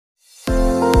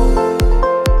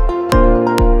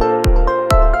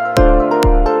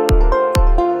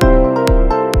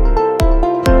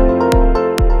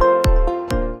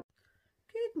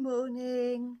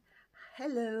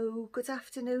good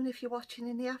afternoon if you're watching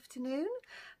in the afternoon.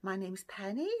 My name's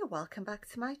Penny. Welcome back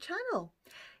to my channel.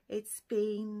 It's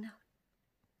been,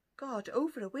 God,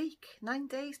 over a week, 9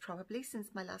 days probably since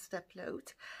my last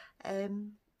upload.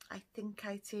 I think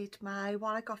I did my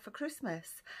what I got for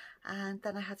Christmas, and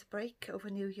then I had a break over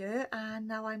New Year, and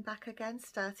now I'm back again,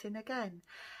 starting again.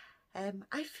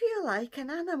 I feel like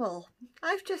an animal.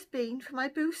 I've just been for my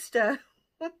booster.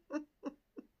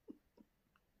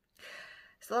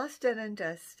 So that's done and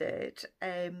dusted.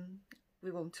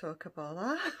 We won't talk about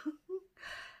that.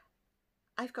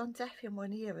 I've gone deaf in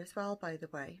one ear as well, by the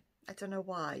way. I don't know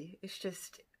why. It's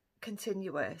just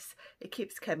continuous. It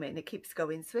keeps coming, it keeps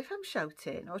going. So if I'm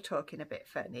shouting or talking a bit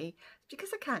funny, it's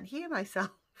because I can't hear myself.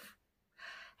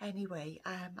 Anyway,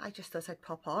 I just thought I'd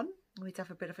pop on and we'd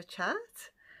have a bit of a chat.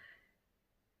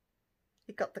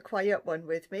 He got the quiet one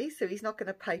with me, so he's not going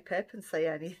to pipe up and say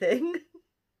anything.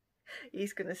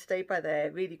 He's going to stay by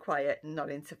there really quiet and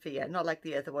not interfere, not like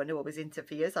the other one who always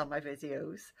interferes on my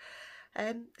videos.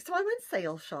 So I went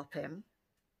sale shopping,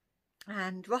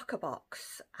 and Rocca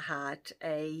Box had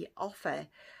a offer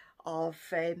of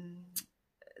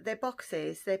their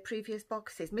boxes, their previous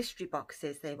boxes, mystery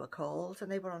boxes they were called,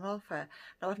 and they were on offer.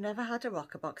 Now, I've never had a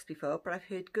Rocca Box before, but I've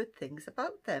heard good things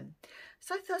about them.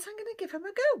 So I thought I'm going to give them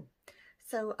a go.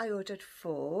 So I ordered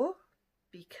 4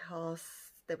 because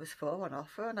there was 4 on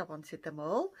offer and I wanted them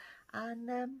all, and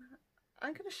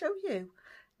I'm going to show you.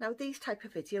 Now, these type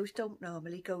of videos don't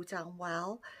normally go down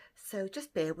well, so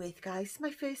just bear with, guys. It's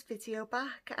my first video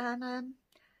back, and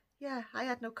yeah, I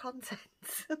had no content.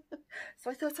 So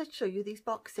I thought I'd show you these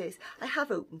boxes. I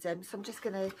have opened them, so I'm just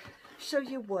going to show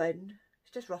you one.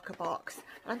 It's just Rocca Box.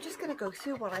 I'm just going to go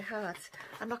through what I had.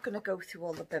 I'm not going to go through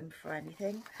all the bump or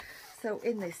anything. So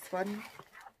in this one,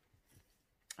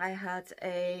 I had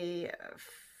a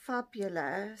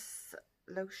fabulous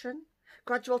lotion,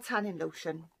 gradual tanning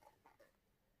lotion.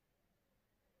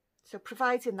 So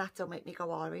providing that don't make me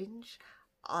go orange,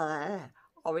 I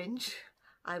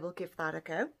will give that a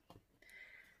go.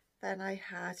 Then I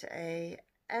had a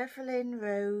Evelyn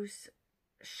Rose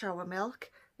shower milk.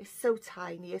 It's so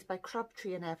tiny. It's by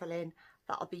Crabtree and Evelyn.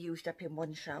 That'll be used up in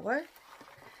one shower.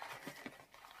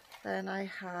 Then I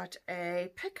had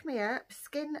a Pick Me Up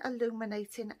Skin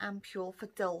Illuminating Ampule for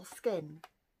dull skin.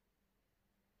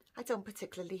 I don't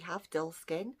particularly have dull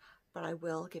skin, but I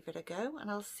will give it a go and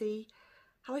I'll see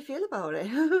how I feel about it.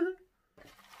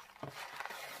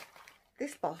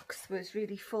 This box was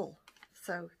really full.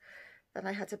 So then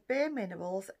I had a Bare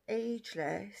Minerals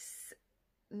Ageless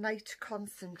Night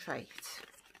Concentrate.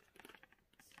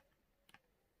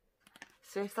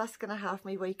 So if that's going to have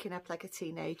me waking up like a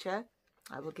teenager,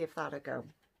 I will give that a go.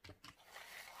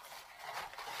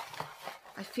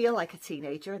 I feel like a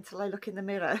teenager until I look in the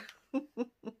mirror.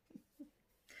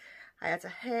 I had a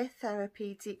Hair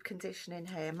Therapy Deep Conditioning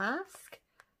Hair Mask.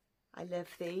 I love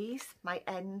these. My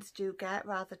ends do get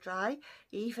rather dry.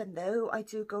 Even though I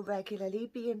do go regularly,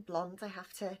 being blonde, I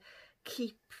have to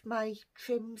keep my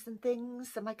trims and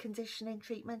things and my conditioning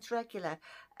treatments regular.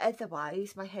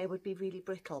 Otherwise, my hair would be really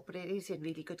brittle, but it is in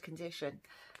really good condition.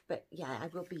 But yeah, I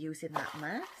will be using that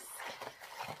mask.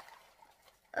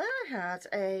 I had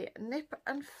a Nip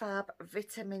and Fab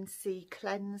Vitamin C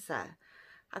Cleanser.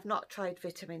 I've not tried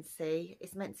vitamin C.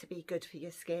 It's meant to be good for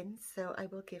your skin, so I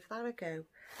will give that a go.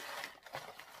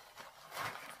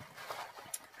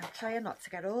 I'm trying not to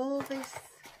get all this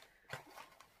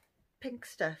pink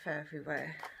stuff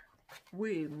everywhere.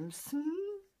 Worms.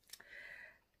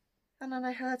 And then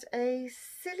I had a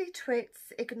Silly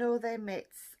Twits Ignore Their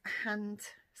Mitts hand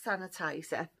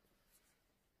sanitizer.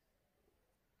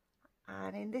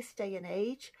 And in this day and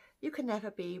age, you can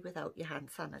never be without your hand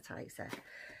sanitizer.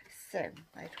 So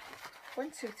I had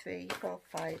 1, 2, 3, 4,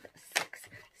 5, 6,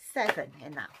 7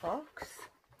 in that box.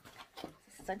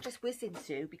 So I'm just whizzing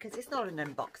through because it's not an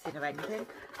unboxing or anything.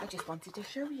 I just wanted to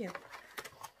show you.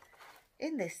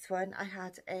 In this one, I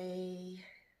had a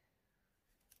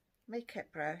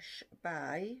makeup brush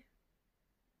by,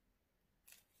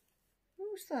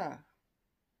 who's that?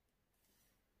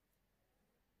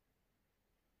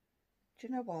 Do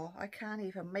you know what? I can't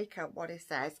even make out what it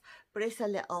says, but it's a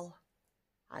little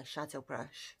eyeshadow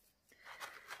brush.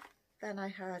 Then I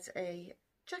had a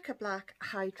Checker Black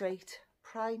Hydrate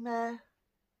Primer,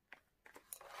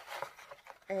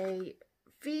 a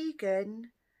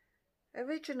vegan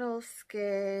Original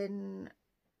Skin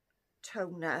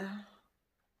toner.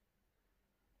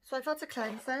 So I've had a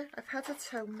cleanser, I've had a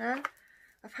toner,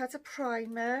 I've had a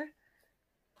primer,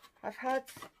 I've had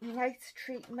night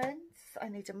treatments. I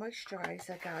need a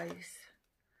moisturiser, guys.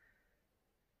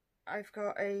 I've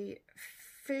got a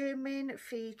Firming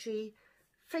Fiji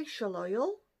facial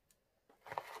oil.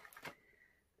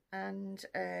 and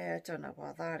I don't know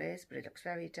what that is, but it looks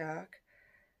very dark.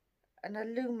 An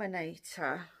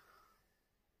illuminator.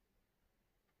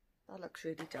 That looks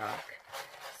really dark.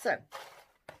 So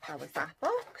that was that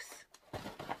box.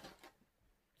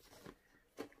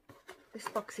 This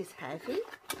box is heavy.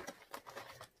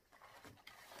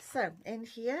 So in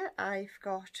here I've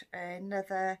got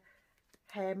another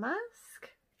hair mask.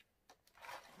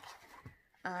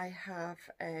 I have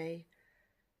a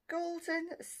golden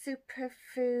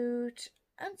superfood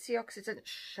antioxidant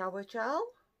shower gel.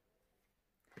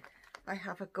 I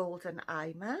have a golden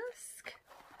eye mask.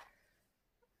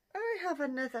 I have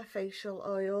another facial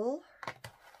oil.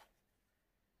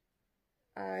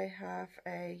 I have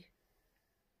a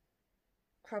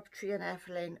Crabtree and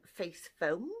Evelyn face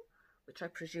foam, which I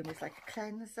presume is like a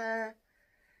cleanser.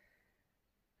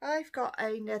 I've got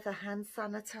another hand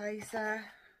sanitizer.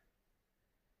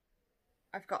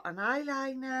 I've got an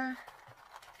eyeliner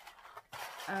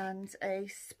and a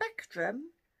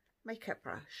Spectrum makeup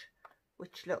brush,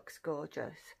 which looks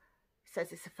gorgeous. It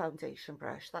says it's a foundation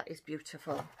brush. That is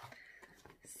beautiful.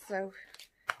 So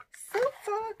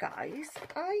far, guys,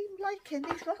 I'm liking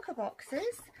these Rocca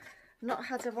Boxes. Not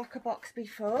had a Rocca Box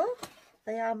before.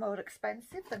 They are more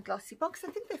expensive than Glossy Box.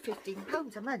 I think they're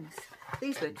 £15 a month.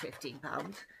 These weren't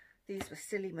 £15. These were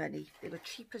silly money. They were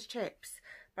cheap as chips.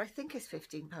 But I think it's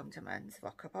 £15 a month,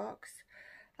 Rocca Box.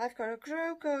 I've got a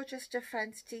Grow Gorgeous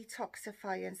Defense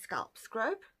Detoxifying Scalp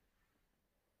Scrub.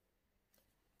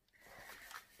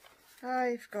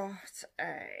 I've got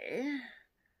a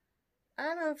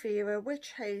aloe vera,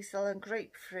 witch hazel and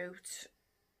grapefruit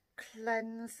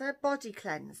cleanser, body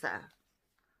cleanser.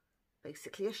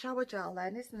 Basically a shower gel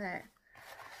then, isn't it?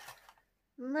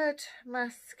 Mud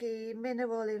Masky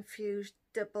mineral infused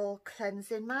double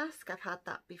cleansing mask. I've had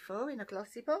that before in a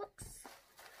Glossy Box.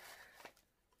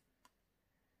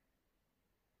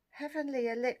 Heavenly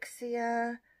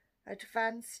Elixir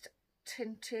advanced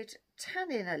tinted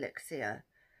tanning elixir.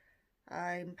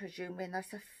 I'm presuming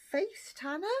that's a face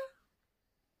tanner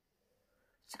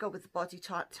to go with the body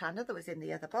tanner that was in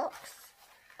the other box.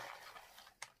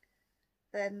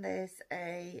 Then there's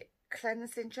a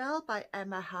cleansing gel by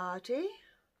Emma Hardy.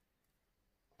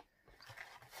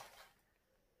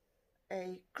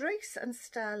 A Grace and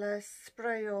Stella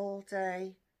spray all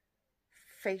day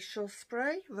facial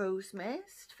spray, rose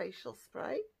mist facial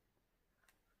spray.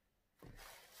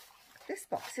 This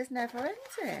box is never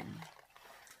ending.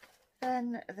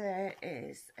 Then there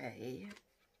is a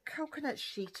coconut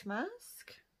sheet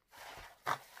mask.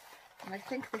 And I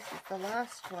think this is the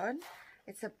last one.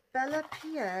 It's a Bella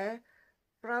Pierre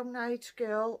Brown Eyed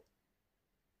Girl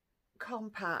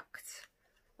Compact.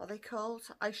 What are they called?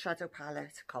 Eyeshadow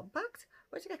palette. Compact?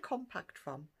 Where did I get compact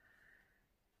from?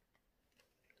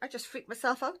 I just freaked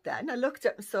myself out then. I looked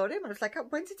up and saw him and I was like,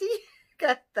 when did he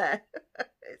get there?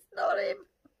 It's not him.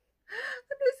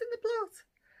 I'm losing the plot.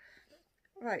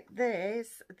 Right,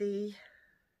 there's the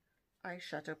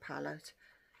eyeshadow palette.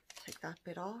 Take that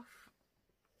bit off.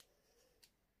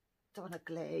 Don't want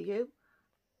to glare you.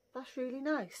 That's really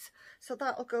nice. So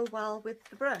that'll go well with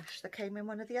the brush that came in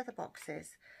one of the other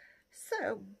boxes.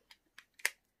 So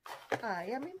I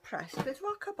am impressed with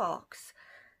Rocca Box.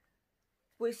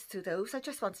 Whiz to those. I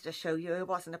just wanted to show you. It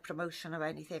wasn't a promotion or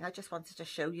anything. I just wanted to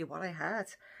show you what I had.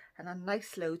 And a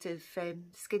nice load of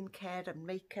skincare and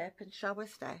makeup and shower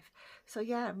stuff. So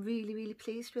yeah, I'm really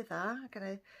pleased with that. I'm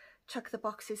going to chuck the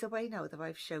boxes away now that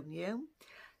I've shown you.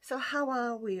 So how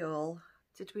are we all?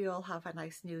 Did we all have a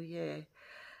nice new year?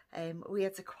 We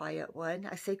had a quiet one.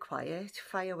 I say quiet.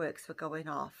 Fireworks were going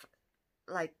off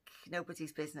like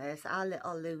nobody's business. Our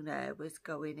little Luna was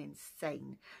going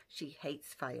insane. She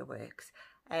hates fireworks.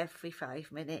 Every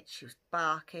 5 minutes she was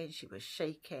barking, she was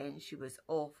shaking, she was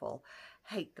awful.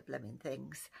 Hate the blooming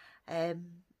things.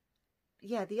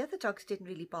 Yeah, the other dogs didn't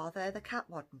really bother. The cat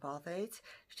wasn't bothered.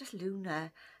 It's just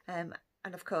Luna. And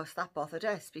of course that bothered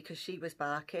us because she was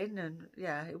barking, and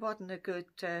yeah, it wasn't a good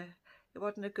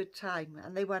time.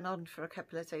 And they went on for a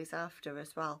couple of days after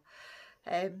as well.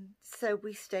 So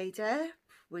we stayed up,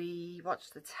 we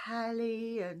watched the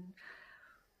telly, and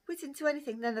we didn't do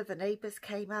anything. None of the neighbours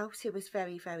came out. It was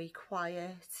very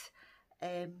quiet.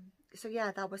 So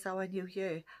yeah, that was our New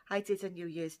Year. I did a New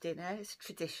Year's dinner. It's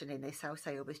tradition in this house.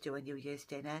 I always do a New Year's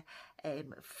dinner.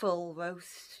 Full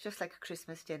roast, just like a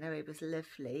Christmas dinner. It was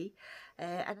lovely.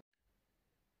 And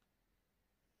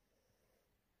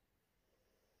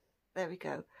there we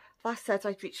go. That said,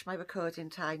 I'd reached my recording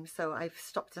time, so I've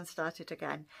stopped and started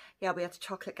again. Yeah, we had a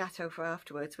chocolate gâteau for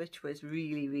afterwards, which was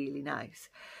really nice.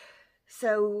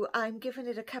 So I'm giving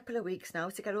it a couple of weeks now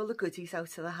to get all the goodies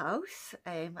out of the house.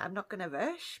 I'm not going to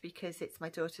rush because it's my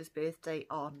daughter's birthday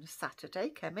on Saturday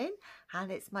coming,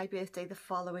 and it's my birthday the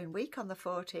following week on the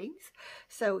 14th.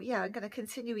 So yeah, I'm going to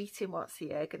continue eating what's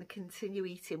here, going to continue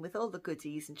eating with all the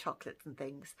goodies and chocolates and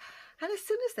things. And as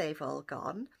soon as they've all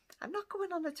gone, I'm not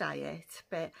going on a diet,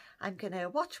 but I'm going to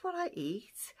watch what I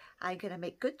eat. I'm going to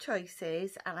make good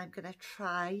choices, and I'm going to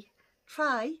try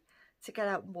to get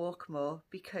out and walk more,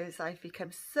 because I've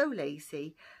become so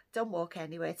lazy, don't walk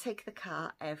anywhere, take the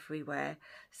car everywhere.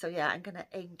 So yeah, I'm going to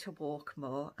aim to walk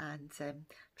more and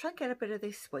try and get a bit of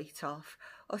this weight off,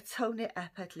 or tone it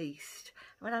up at least.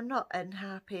 I mean, I'm not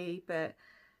unhappy, but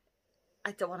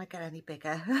I don't want to get any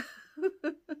bigger.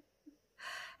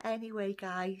 Anyway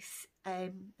guys,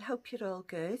 hope you're all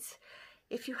good.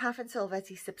 If you haven't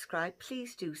already subscribed,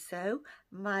 please do so.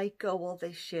 My goal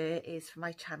this year is for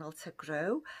my channel to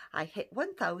grow. I hit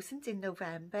 1,000 in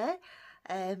November.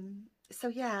 So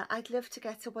yeah, I'd love to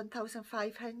get to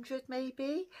 1,500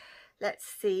 maybe. Let's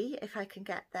see if I can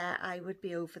get there. I would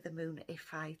be over the moon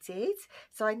if I did.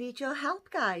 So I need your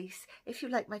help, guys. If you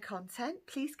like my content,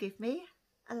 please give me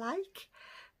a like.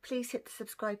 Please hit the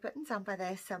subscribe button down by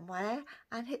there somewhere,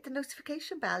 and hit the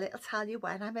notification bell. It'll tell you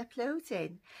when I'm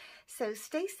uploading. So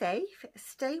stay safe,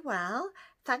 stay well.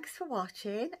 Thanks for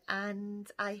watching, and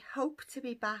I hope to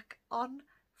be back on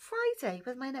Friday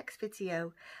with my next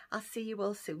video. I'll see you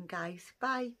all soon, guys.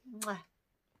 Bye. Mwah.